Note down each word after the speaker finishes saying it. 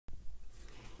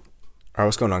Alright,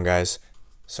 what's going on, guys?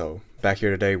 So, back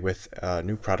here today with a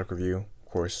new product review. Of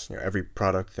course, every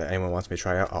product that anyone wants me to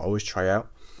try out, I'll always try out,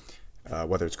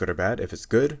 whether it's good or bad. If it's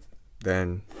good,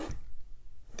 then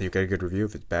you get a good review.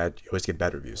 If it's bad, you always get a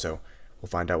bad review. So, we'll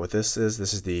find out what this is.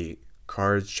 This is the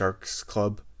Card Sharks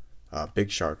Club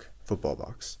Big Shark football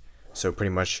box. So,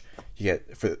 pretty much, you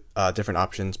get for different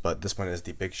options, but this one is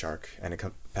the Big Shark and it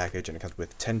package, and it comes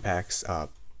with 10 packs.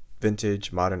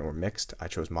 Vintage, modern, or mixed. I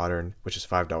chose modern, which is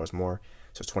 $5 more,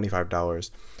 so it's $25.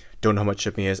 Don't know how much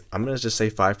shipping is. I'm gonna just say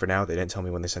 5 for now. They didn't tell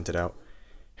me when they sent it out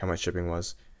how much shipping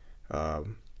was.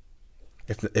 Um,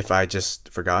 if I just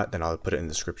forgot, then I'll put it in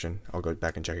the description. I'll go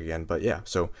back and check again. But yeah,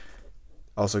 so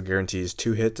also guarantees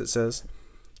 2 hits, it says,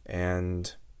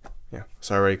 and yeah.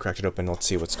 So I already cracked it open. Let's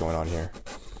see what's going on here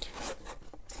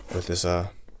with this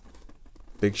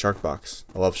big shark box.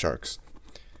 I love sharks.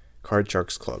 Card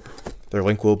Sharks Club. Their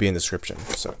link will be in the description.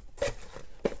 So,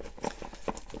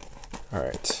 all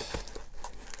right.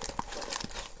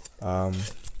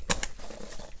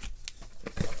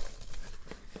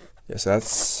 Yes,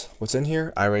 that's what's in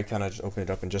here. I already kind of just opened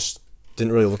it up and just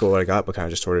didn't really look at what I got, but kind of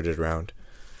just sorted it around.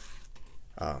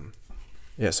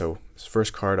 Yeah. So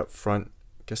first card up front,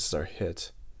 I guess is our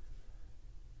hit.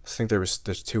 I think there's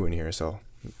 2 in here, so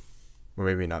or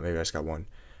maybe not. Maybe I just got 1.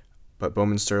 But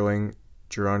Bowman Sterling,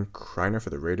 Jerron Kreiner for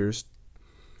the Raiders.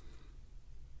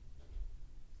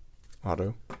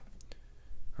 Auto.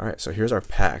 Alright, so here's our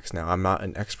packs. Now, I'm not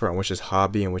an expert on which is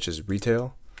hobby and which is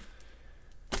retail.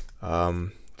 I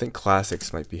think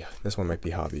classics might be, this one might be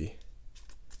hobby.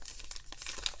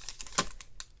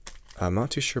 I'm not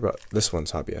too sure about this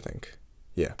one's hobby, I think.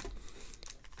 Yeah.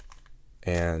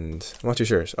 And I'm not too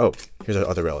sure. Oh, here's our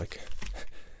other relic.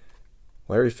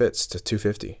 Larry Fitz to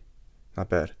 250. Not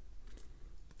bad.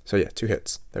 So yeah, 2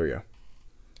 hits. There we go.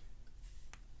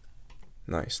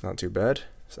 Nice, not too bad.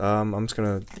 I'm just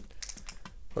gonna,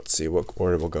 let's see what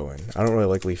order we'll go in. I don't really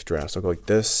like leaf drafts. I'll go like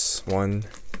this. 1,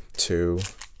 2,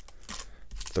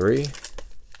 3.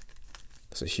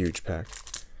 That's a huge pack.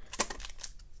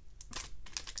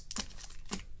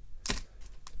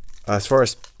 As far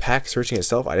as pack searching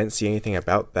itself, I didn't see anything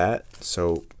about that,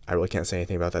 so I really can't say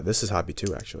anything about that. This is hobby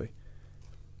too, actually,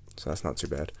 so that's not too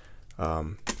bad.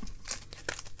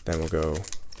 Then we'll go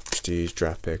prestige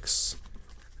draft picks.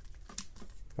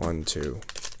 1, 2,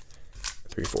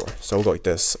 3, 4. So we'll go like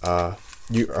this.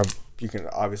 You can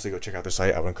obviously go check out the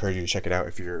site. I would encourage you to check it out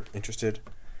if you're interested.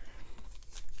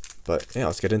 But yeah,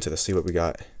 let's get into this. See what we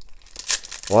got.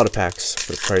 A lot of packs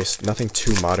for the price. Nothing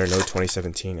too modern. No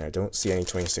 2017. I don't see any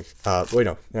 26. Wait,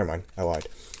 no, never mind. I lied.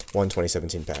 1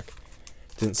 2017 pack.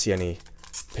 Didn't see any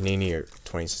Panini or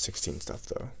 2016 stuff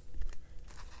though.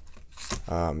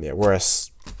 Yeah. Whereas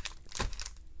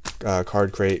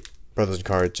Card Crate, Brothers and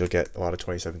Cards, you'll get a lot of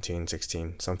 2017,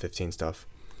 16, some 15 stuff.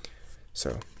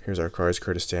 So here's our cards: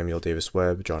 Curtis Samuel, Davis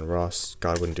Webb, John Ross,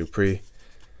 Godwin Dupree.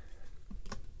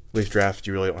 Leaf draft,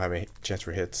 you really don't have any chance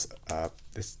for hits.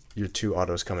 Your 2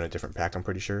 autos come in a different pack, I'm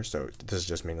pretty sure. So this is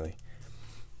just mainly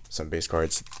some base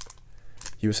cards.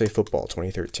 USA Football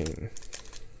 2013.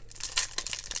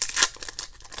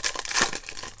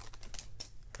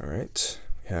 All right,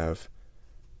 we have.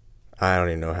 I don't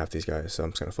even know half these guys, so I'm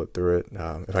just gonna flip through it.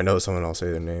 If I know someone, I'll say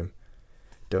their name.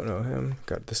 Don't know him.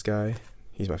 Got this guy.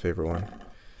 He's my favorite one.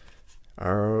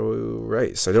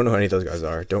 Alright, so I don't know who any of those guys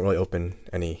are. Don't really open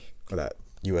any of that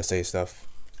USA stuff.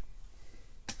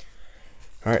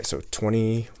 Alright, so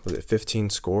 15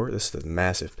 score? This is a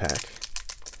massive pack.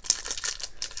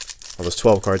 Well, there's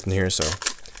 12 cards in here, so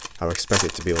I would expect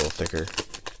it to be a little thicker.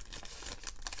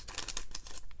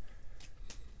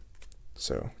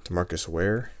 So, DeMarcus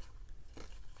Ware.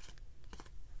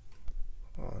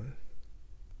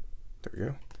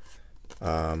 There we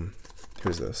go.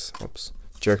 Who's this? Oops.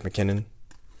 Jerick McKinnon,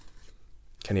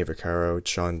 Kenny Vaccaro,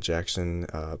 Sean Jackson,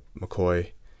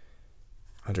 McCoy,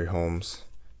 Andre Holmes,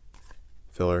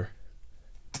 Filler,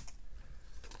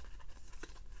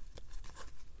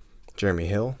 Jeremy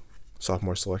Hill,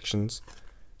 sophomore selections,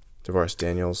 Devaris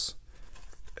Daniels,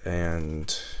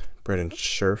 and Brandon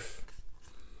Scherf,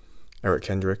 Eric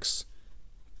Kendricks,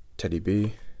 Teddy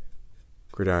B,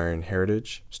 Gridiron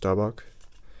Heritage, Starbuck,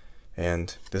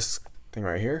 and this thing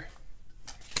right here.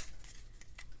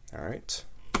 Alright.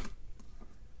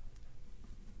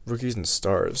 Rookies and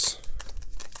Stars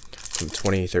from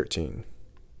 2013.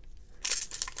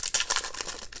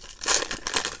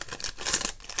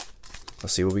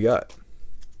 Let's see what we got.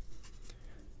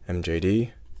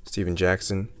 MJD, Steven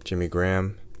Jackson, Jimmy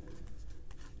Graham,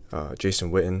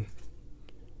 Jason Witten,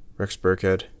 Rex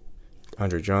Burkhead,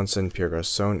 Andre Johnson, Pierre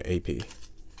Garcon, AP.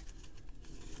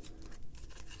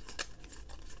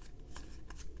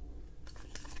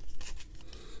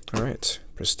 Alright,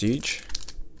 Prestige.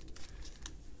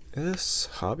 Is this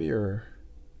hobby or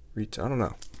retail? I don't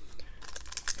know.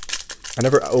 I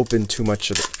never opened too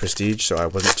much of the Prestige, so I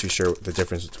wasn't too sure the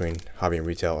difference between hobby and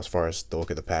retail as far as the look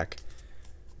of the pack.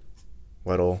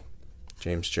 Weddle,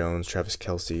 James Jones, Travis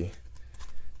Kelce,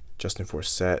 Justin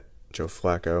Forsett, Joe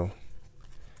Flacco,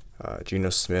 Geno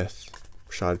Smith,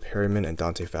 Rashad Perryman, and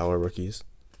Dante Fowler rookies.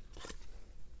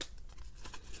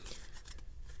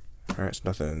 Alright, so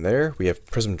nothing in there. We have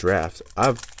Prism Draft.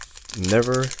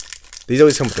 These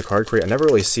always come with the card crate. I never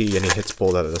really see any hits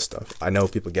pulled out of this stuff. I know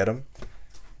people get them,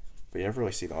 but you never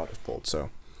really see the autos pulled. So,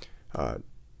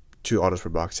 2 autos per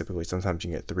box typically. Sometimes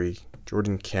you can get 3.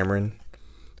 Jordan Cameron,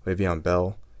 Le'Veon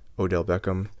Bell, Odell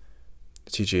Beckham,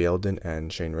 TJ Yeldon,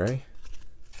 and Shane Ray.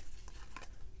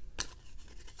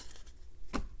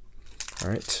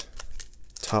 Alright,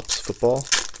 Topps Football.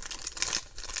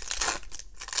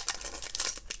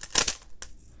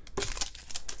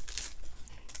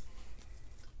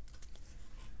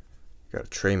 Got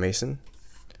Trey Mason,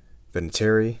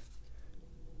 Vinatieri,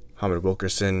 Hamid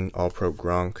Wilkerson, All-Pro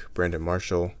Gronk, Brandon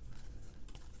Marshall,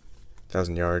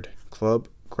 1,000-yard club,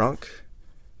 Gronk,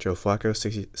 Joe Flacco,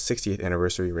 60th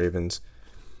anniversary Ravens,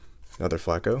 another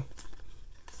Flacco,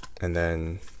 and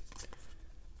then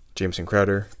Jameson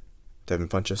Crowder, Devin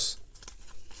Funchess.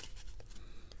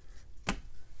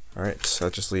 Alright, so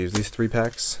that just leaves these 3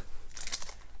 packs.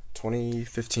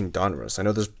 2015 Donruss. I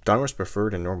know there's Donruss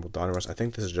Preferred and normal Donruss. I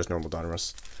think this is just normal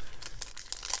Donruss.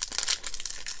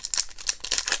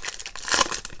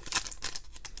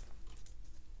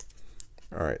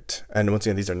 Alright, and once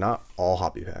again, these are not all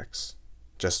hobby packs.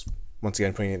 Just, once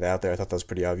again, putting it out there. I thought that was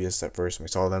pretty obvious at first when we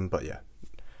saw them, but yeah.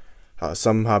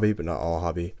 Some hobby, but not all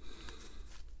hobby.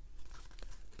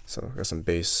 So, got some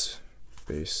base.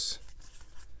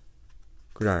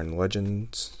 Gridiron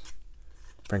Legends.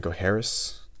 Franco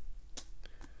Harris.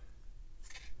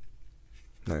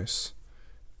 Nice.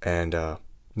 And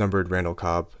numbered Randall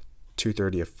Cobb,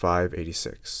 230 of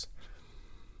 586.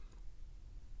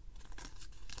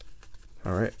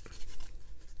 Alright.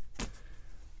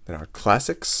 Then our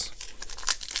classics.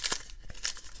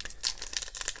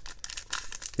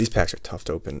 These packs are tough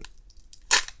to open.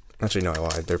 Actually, no, I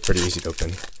lied. They're pretty easy to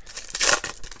open.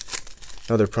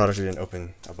 Another product we didn't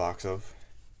open a box of.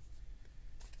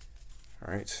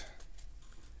 Alright.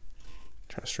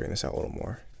 Trying to straighten this out a little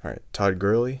more. Alright, Todd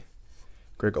Gurley,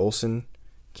 Greg Olsen,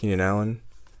 Keenan Allen,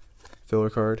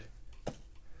 filler card,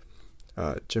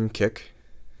 Jim Kick,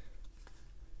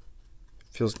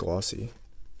 feels glossy.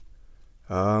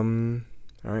 Alright,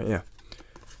 yeah.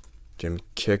 Jim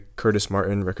Kick, Curtis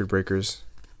Martin, Record Breakers,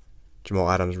 Jamal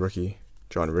Adams rookie,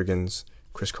 John Riggins,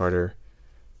 Chris Carter,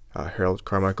 Harold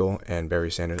Carmichael, and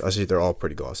Barry Sanders. Actually, they're all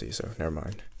pretty glossy, so never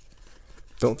mind.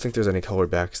 Don't think there's any color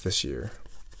backs this year.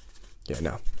 Yeah,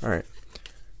 no. Alright.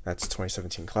 That's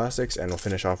 2017 Classics, and we'll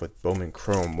finish off with Bowman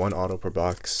Chrome. 1 auto per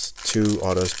box, 2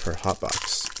 autos per hot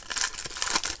box.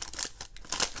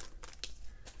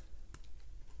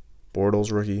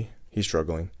 Bortles rookie, he's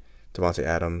struggling. Devontae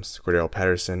Adams, Cordell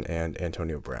Patterson, and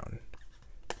Antonio Brown.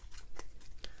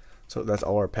 So that's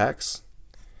all our packs.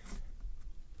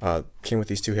 Came with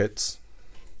these 2 hits.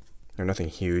 They're nothing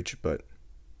huge, but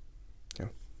you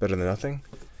know, better than nothing.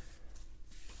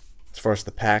 As far as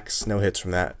the packs, no hits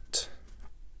from that.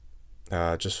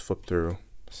 Just flip through,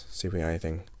 see if we got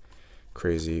anything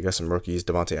crazy. You got some rookies: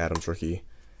 Devontae Adams rookie,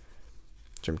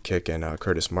 Jim Kick, and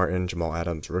Curtis Martin. Jamal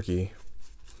Adams rookie.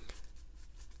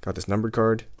 Got this numbered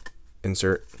card.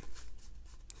 Insert.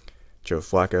 Joe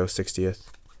Flacco, 60th.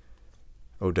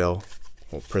 Odell,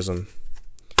 Prism.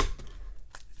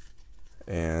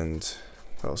 And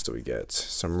what else do we get?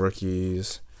 Some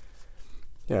rookies.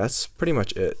 Yeah, that's pretty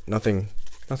much it. Nothing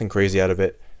crazy out of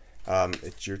it.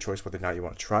 It's your choice whether or not you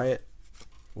want to try it.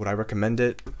 Would I recommend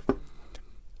it?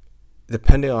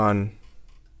 Depending on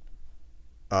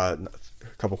a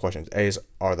couple questions.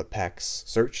 Are the packs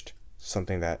searched?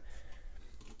 Something that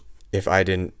if I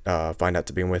didn't find out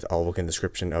to begin with, I'll look in the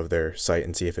description of their site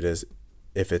and see if it is.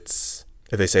 If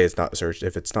they say it's not searched.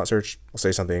 If it's not searched, I'll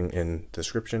say something in the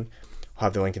description. I'll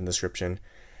have the link in the description.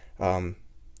 Not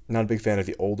a big fan of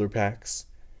the older packs,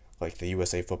 like the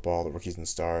USA Football, the Rookies and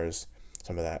Stars.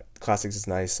 Some of that. Classics is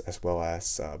nice, as well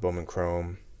as Bowman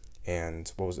Chrome,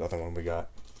 and what was the other one we got?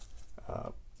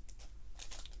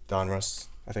 Donruss,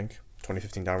 I think.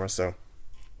 2015 Donruss. So,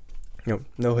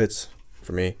 no hits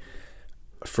for me.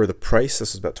 For the price,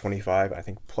 this is about $25, I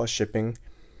think, plus shipping.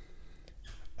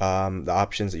 The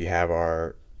options that you have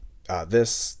are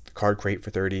this, the card crate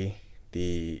for $30,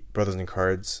 the Brothers and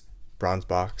Cards bronze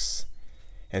box,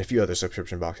 and a few other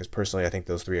subscription boxes. Personally, I think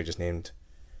those 3 I just named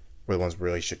were the ones we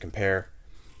really should compare.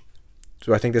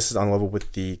 So I think this is on level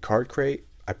with the card crate.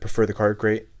 I prefer the card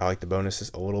crate. I like the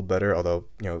bonuses a little better, although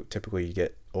typically you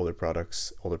get older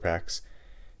products, older packs.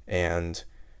 And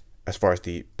as far as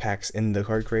the packs in the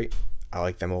card crate, I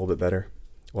like them a little bit better.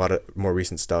 A lot of more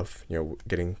recent stuff.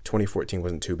 Getting 2014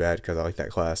 wasn't too bad because I like that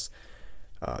class.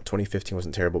 2015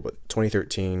 wasn't terrible, but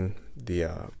 2013,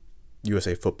 the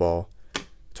USA Football,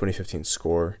 2015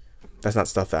 Score, that's not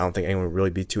stuff that I don't think anyone would really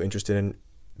be too interested in.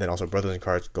 Then also Brothers and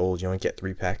Cards Gold, you only get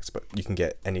 3 packs, but you can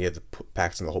get any of the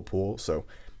packs in the whole pool, so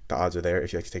the odds are there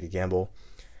if you like to take a gamble.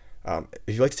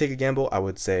 If you like to take a gamble, I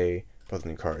would say Brothers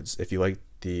and Cards. If you like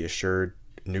the assured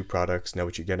new products, know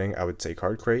what you're getting, I would say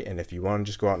Card Crate. And if you want to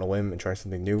just go out on a limb and try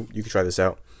something new, you can try this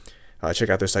out. Check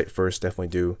out their site first. Definitely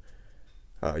do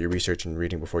your research and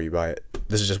reading before you buy it.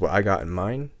 This is just what I got in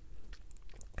mine.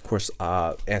 Of course,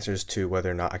 answers to whether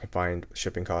or not I can find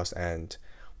shipping costs and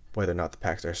whether or not the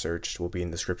packs are searched will be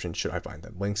in the description should I find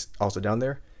them. Links also down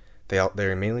there.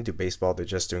 They mainly do baseball. They're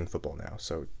just doing football now.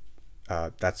 So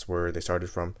that's where they started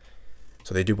from.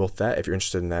 So they do both that. If you're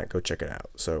interested in that, go check it out.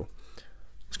 So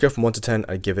scale from 1 to 10,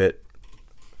 I give it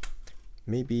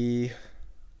maybe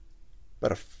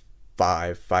about a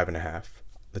 5, 5.5.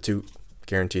 The 2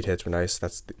 guaranteed hits were nice.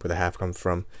 That's where the half comes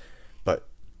from. But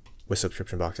with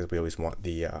subscription boxes, we always want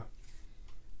the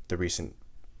recent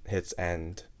hits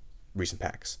and recent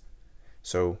packs.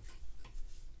 So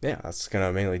yeah, that's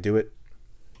gonna mainly do it.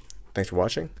 Thanks for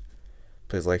watching.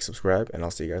 Please like, subscribe, and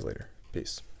I'll see you guys later.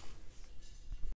 Peace.